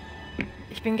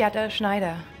 Ich bin Gerda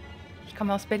Schneider. Ich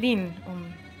komme aus Berlin,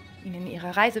 um Ihnen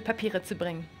Ihre Reisepapiere zu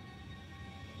bringen.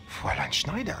 Fräulein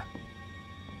Schneider?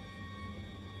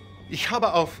 Ich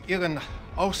habe auf Ihren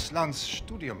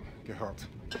Auslandsstudium gehört.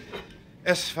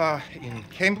 Es war in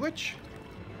Cambridge,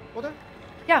 oder?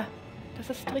 Ja,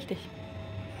 das ist richtig.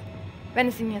 Wenn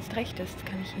es Ihnen jetzt recht ist,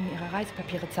 kann ich Ihnen Ihre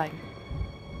Reisepapiere zeigen.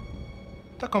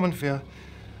 Da kommen wir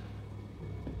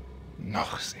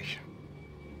noch sicher.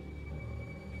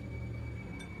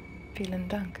 Vielen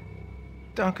Dank.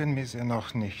 Danken mir Sie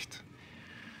noch nicht.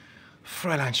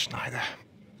 Fräulein Schneider.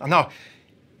 Now,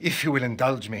 if you will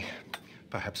indulge me,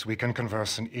 perhaps we can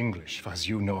converse in English, for as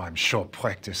you know, I'm sure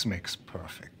practice makes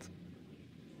perfect.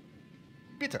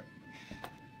 Bitte,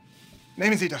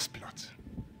 nehmen Sie das Blatt.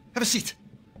 Have a seat.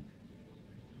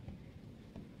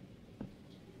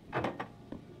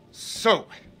 So,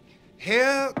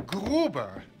 Herr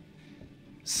Gruber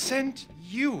sent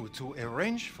you to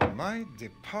arrange for my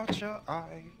departure.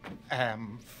 I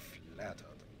am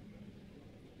flattered.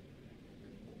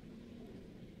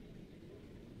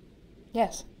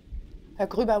 Yes. Herr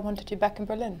Gruber wanted you back in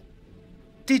Berlin.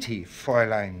 Did he,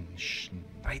 Fräulein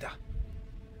Schneider?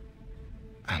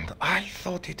 And I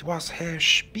thought it was Herr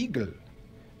Spiegel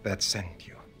that sent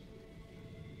you.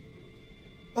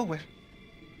 Oh well.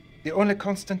 The only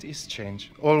constant is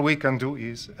change. All we can do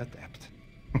is adapt.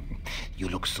 You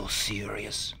look so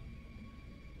serious.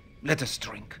 Let us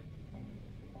drink.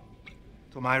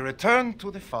 To my return to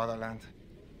the fatherland.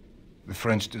 The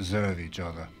French deserve each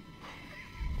other.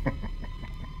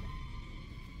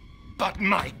 But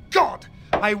my God,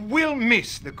 I will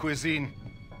miss the cuisine.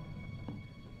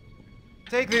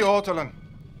 Take the ortolan.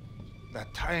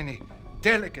 That tiny,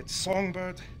 delicate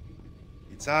songbird.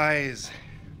 Its eyes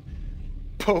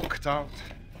poked out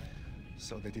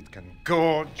so that it can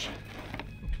gorge.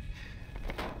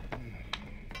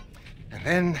 And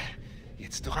then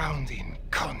it's drowned in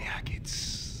cognac.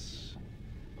 It's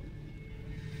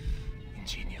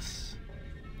ingenious.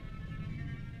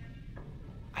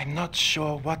 I'm not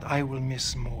sure what I will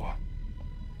miss more.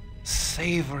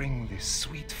 Savoring the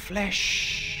sweet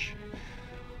flesh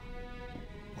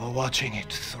or watching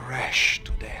it thrash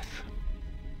to death.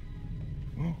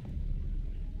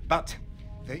 But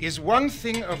there is one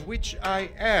thing of which I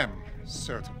am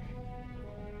certain.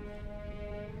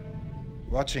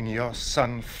 Watching your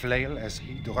son flail as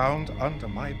he drowned under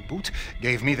my boot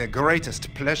gave me the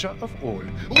greatest pleasure of all.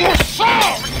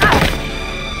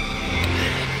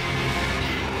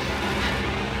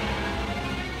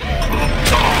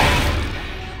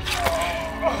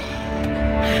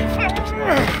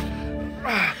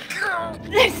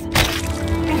 This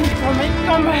is for my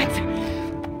comrades.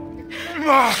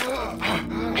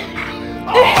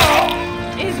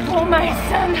 for my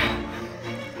son.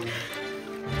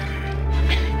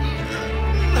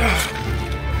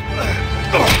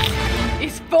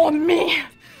 It's for me.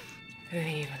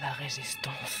 Vive la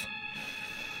résistance.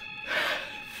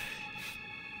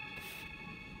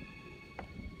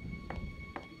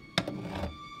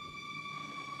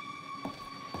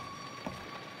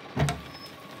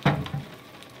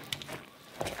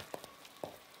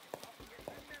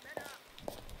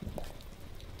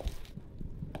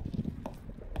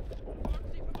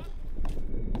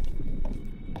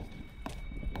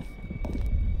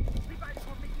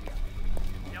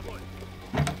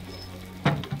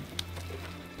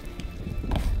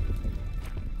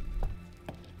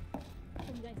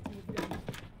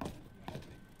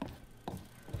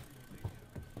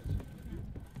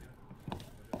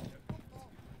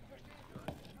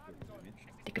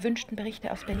 Die gewünschten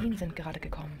Berichte aus Berlin sind gerade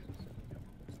gekommen.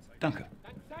 Danke.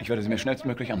 Ich werde sie mir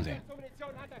schnellstmöglich ansehen.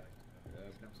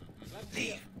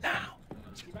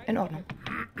 In Ordnung.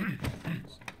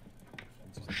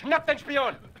 Schnapp den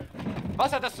Spion!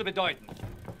 Was hat das zu bedeuten?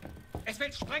 Es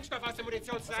fällt Sprengstoff aus dem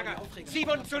Munitionslager. 7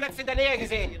 wurden zuletzt in der Nähe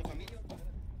gesehen.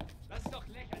 Das ist doch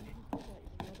lächerlich.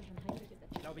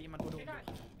 Ich glaube, jemand wurde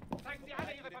umgebracht. Zeigen Sie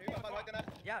alle Ihre Papiere vor.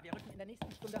 Ja, wir rücken in der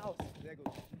nächsten Stunde aus. Sehr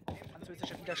gut. Der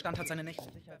französische Widerstand hat seine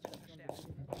nächsten Sicherheitskräfte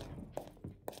verstärkt.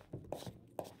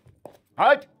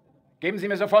 Halt! Geben Sie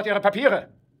mir sofort Ihre Papiere!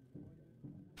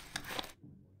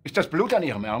 Ist das Blut an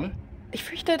Ihrem Ärmel? Ich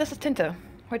fürchte, das ist Tinte.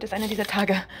 Heute ist einer dieser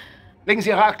Tage. Legen Sie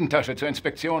Ihre Aktentasche zur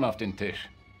Inspektion auf den Tisch.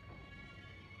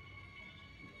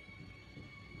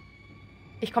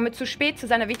 Ich komme zu spät zu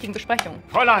seiner wichtigen Besprechung.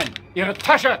 Fräulein, Ihre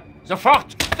Tasche!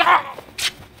 Sofort! Da!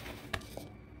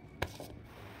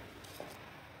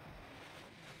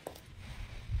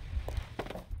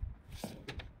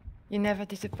 You never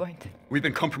disappoint. We've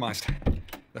been compromised.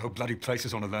 The whole bloody place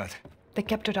is on alert. They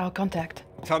captured our contact.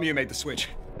 Tell me you made the switch.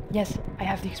 Yes, I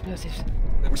have the explosives.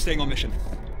 Then we're staying on mission.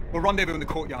 We'll rendezvous in the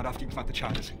courtyard after you plant the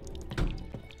charges.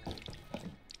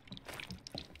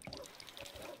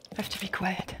 Have to be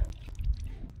quiet.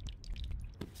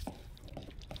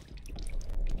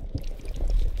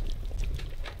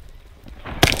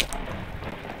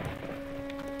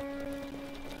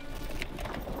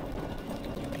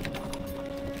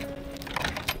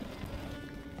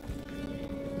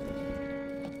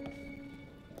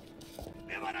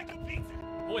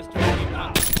 Wo ist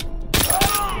Vietnam?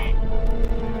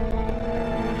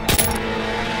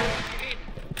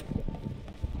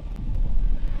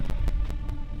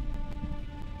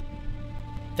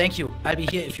 Thank you. I'll be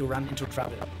here if you run into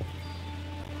trouble.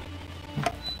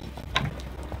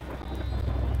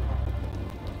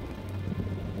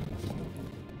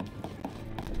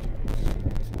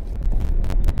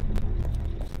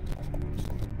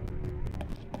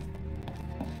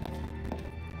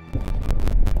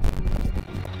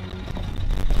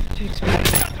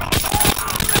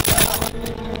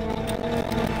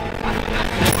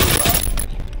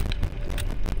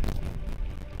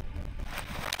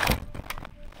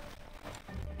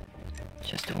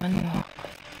 Just one more.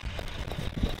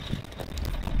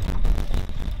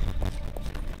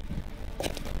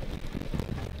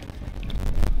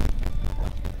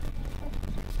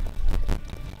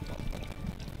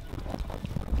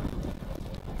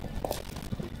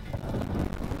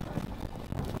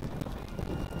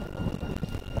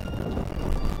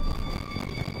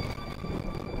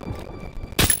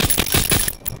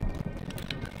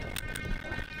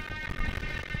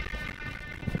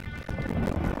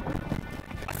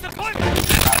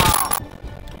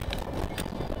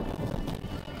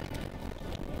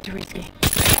 Too risky.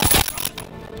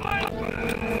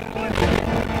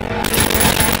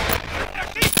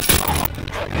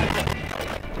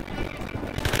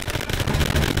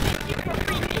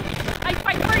 I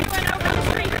fight for you and out on the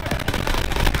street.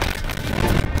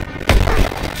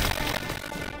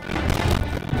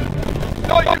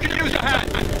 No, you can use your hand.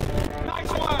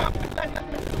 Nice work.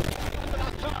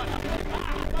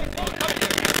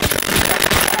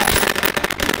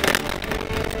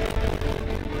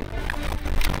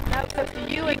 Now it's up to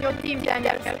you and your team,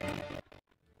 Daniel.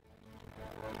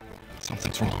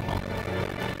 Something's wrong, Mom.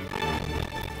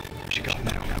 She got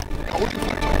now. How would you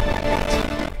like to?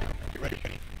 You ready?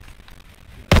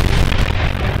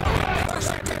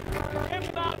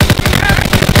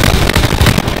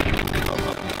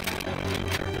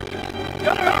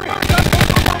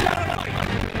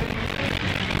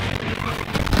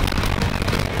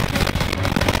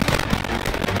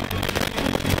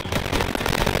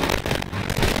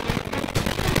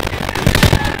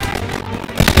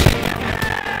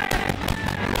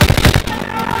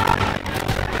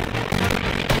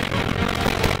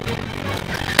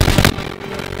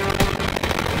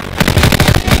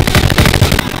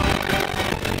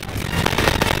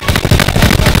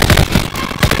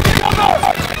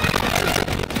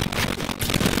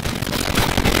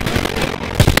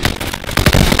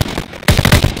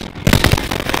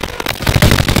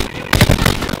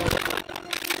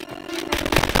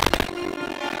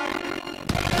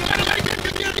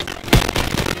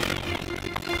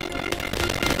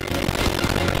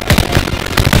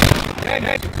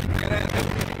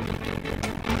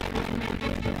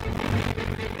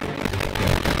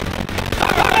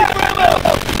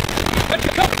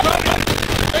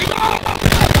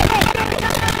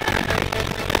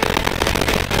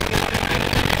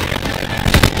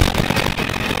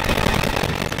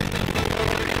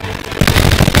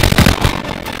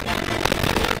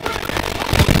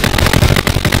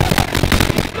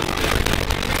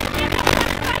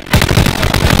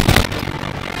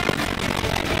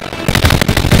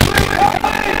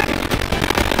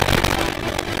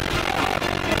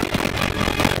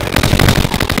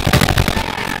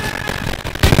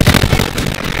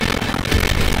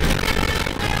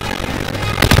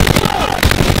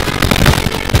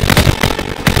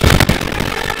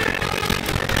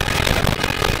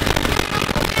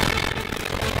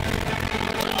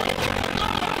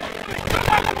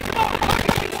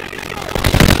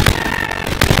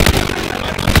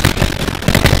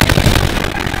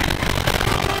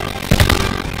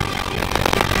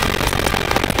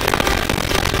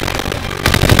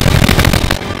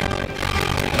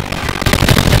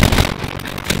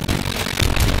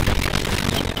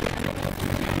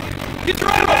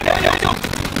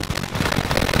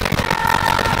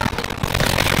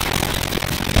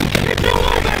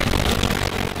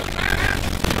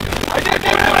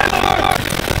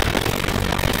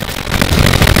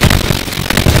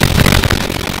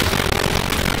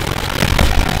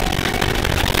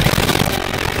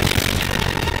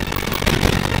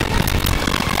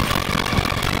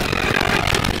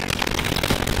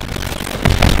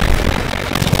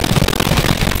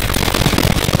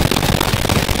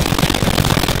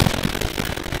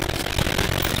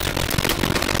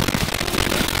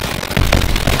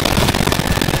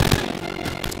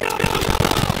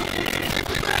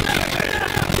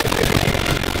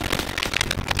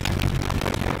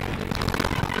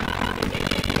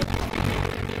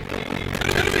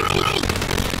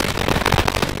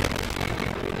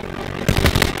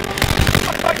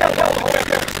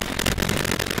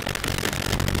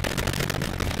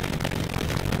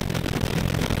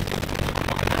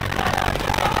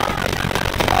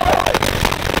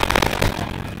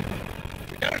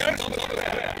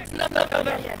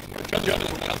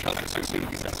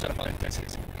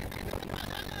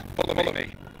 Follow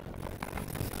me.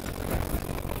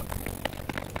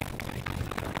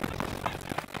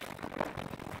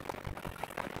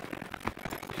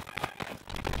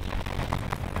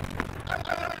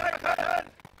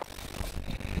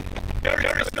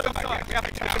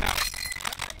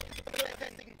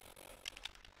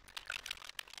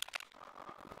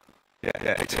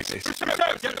 Yeah, it's.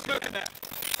 Get the smoke in there.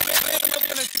 Open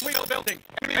the sweet old building.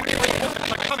 Enemy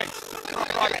reinforcements are coming.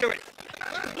 Right, do it.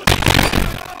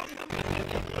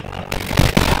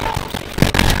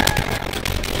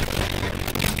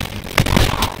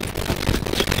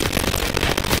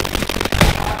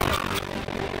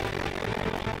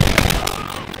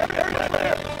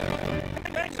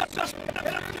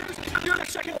 Secure the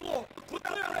second floor. Put the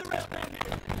rest down here.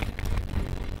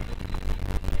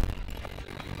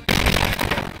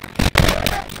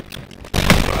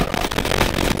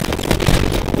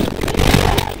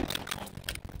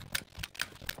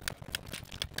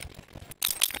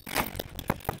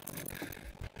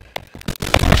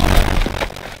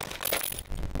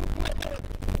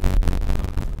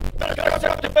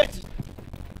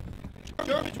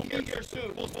 Germans will get here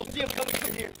soon. We'll see them coming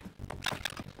through here.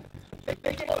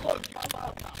 They get a load.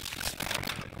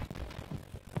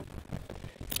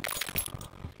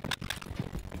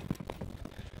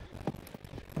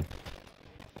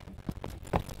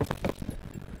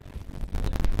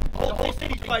 The whole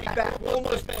city's fighting back. We're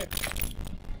almost there.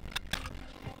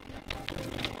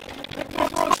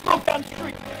 Throw smoke down the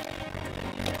street.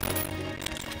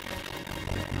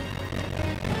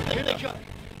 Here they come.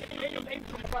 Aim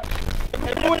to the right.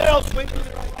 Everyone else, wait to the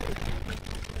right.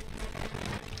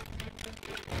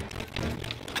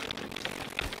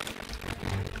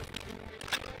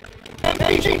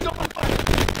 MPG's open fire.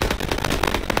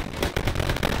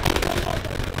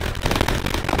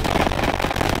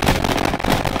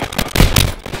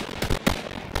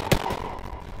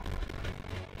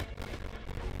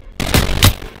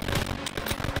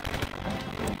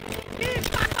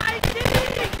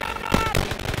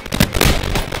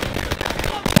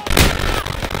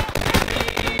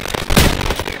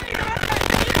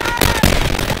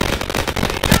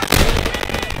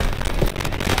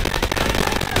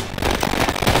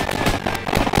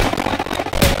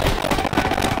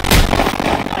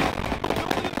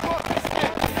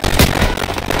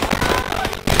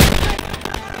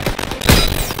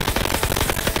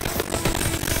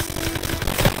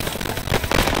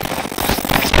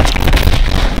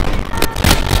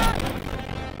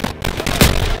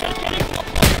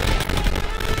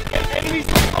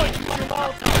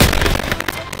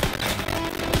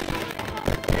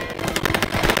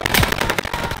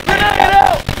 Grenade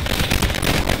out!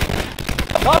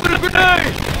 Top of the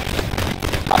grenade!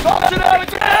 Toss it out, a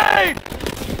grenade!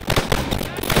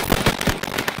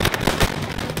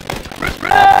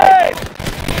 Grenade!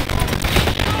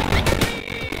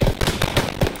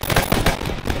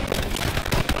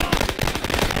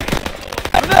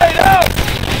 Grenade out!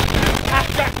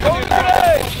 Go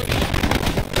grenade!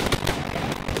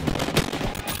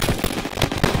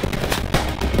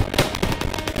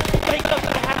 Take up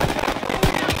the half.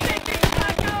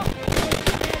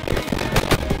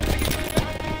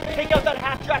 Take out that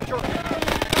half tractor.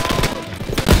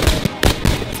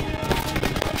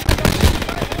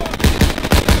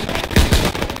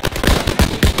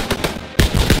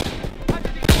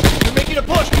 You're making a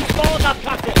push. Keep small enough,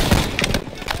 Captain.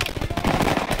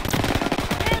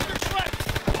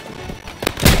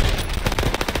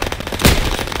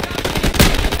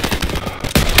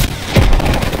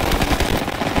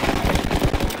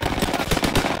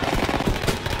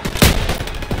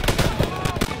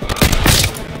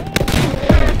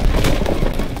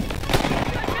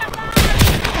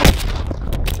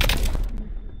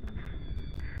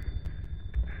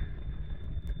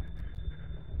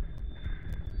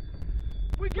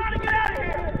 We gotta get out of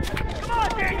here! Come on,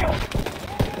 Daniel!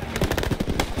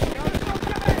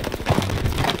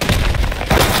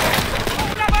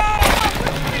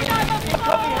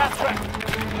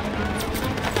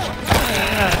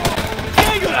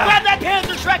 Daniel, grab that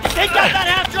Panzer Shrek and take out that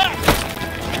half-track!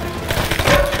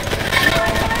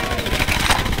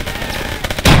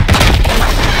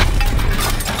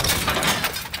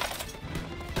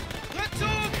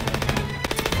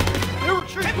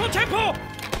 Tempo, tempo!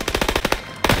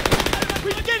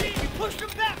 We did it! We pushed him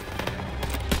back!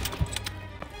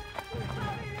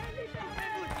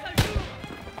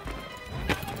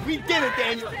 We did it,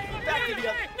 Daniel! Back to the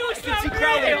other. I can see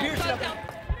Crowley and Pearson up there.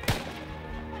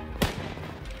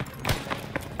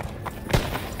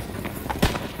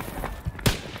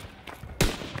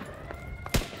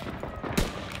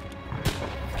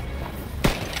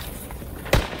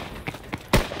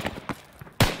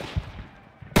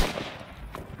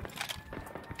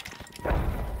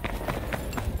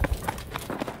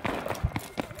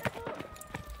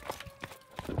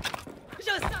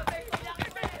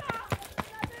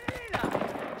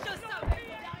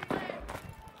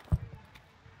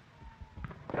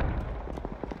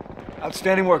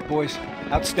 Outstanding work, boys.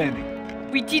 Outstanding.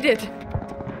 We did it.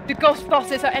 The ghost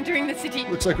bosses are entering the city.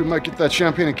 Looks like we might get that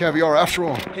champagne and caviar after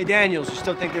all. Hey, Daniels, you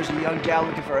still think there's a young gal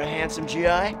looking for a handsome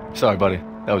GI? Sorry, buddy.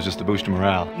 That was just to boost your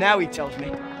morale. Now he tells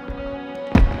me.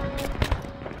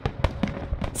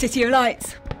 City of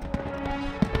Lights.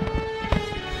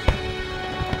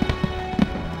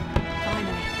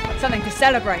 Finally. Something to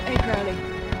celebrate, eh, Crowley?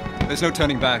 There's no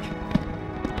turning back.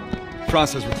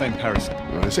 France has reclaimed Paris.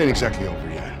 No, this ain't exactly over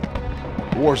yet.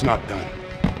 The war's not done.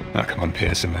 Now come on,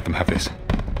 Pearson, let them have this.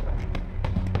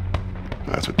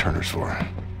 That's what Turner's for.